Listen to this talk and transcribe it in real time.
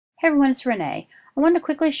Hey everyone, it's Renee. I wanted to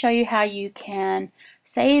quickly show you how you can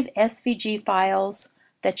save SVG files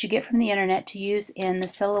that you get from the internet to use in the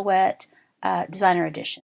Silhouette Designer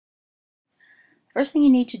Edition. First thing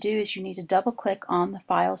you need to do is you need to double click on the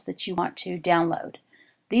files that you want to download.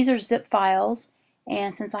 These are zip files,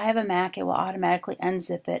 and since I have a Mac, it will automatically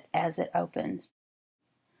unzip it as it opens.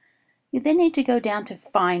 You then need to go down to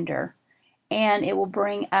Finder, and it will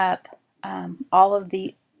bring up all of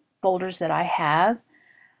the folders that I have.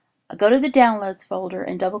 Go to the Downloads folder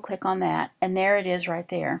and double click on that, and there it is right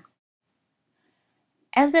there.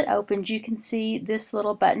 As it opens, you can see this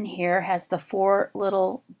little button here has the 4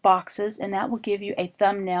 little boxes, and that will give you a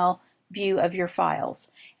thumbnail view of your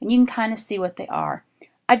files, and you can kind of see what they are.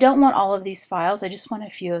 I don't want all of these files, I just want a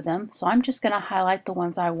few of them, so I'm just going to highlight the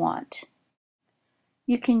ones I want.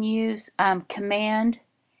 You can use Command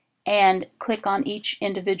and click on each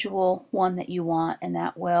individual one that you want, and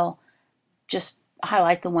that will just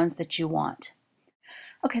highlight the ones that you want.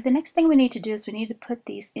 Okay, the next thing we need to do is we need to put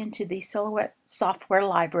these into the Silhouette software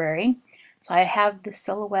library. So I have the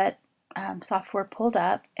Silhouette software pulled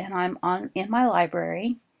up, and I'm in my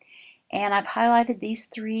library, and I've highlighted these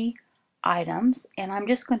 3 items, and I'm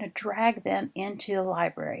just going to drag them into the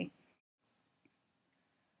library.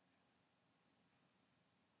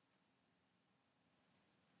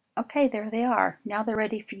 Okay, there they are. Now they're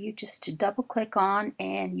ready for you just to double click on,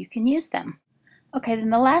 and you can use them. Okay, then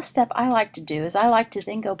the last step I like to do is I like to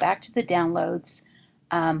then go back to the downloads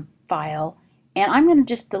file, and I'm going to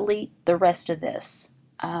just delete the rest of this.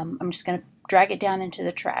 I'm just going to drag it down into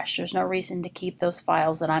the trash. There's no reason to keep those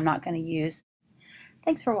files that I'm not going to use.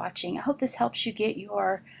 Thanks for watching. I hope this helps you get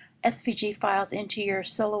your SVG files into your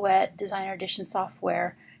Silhouette Designer Edition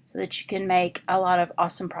software so that you can make a lot of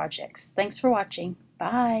awesome projects. Thanks for watching.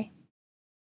 Bye.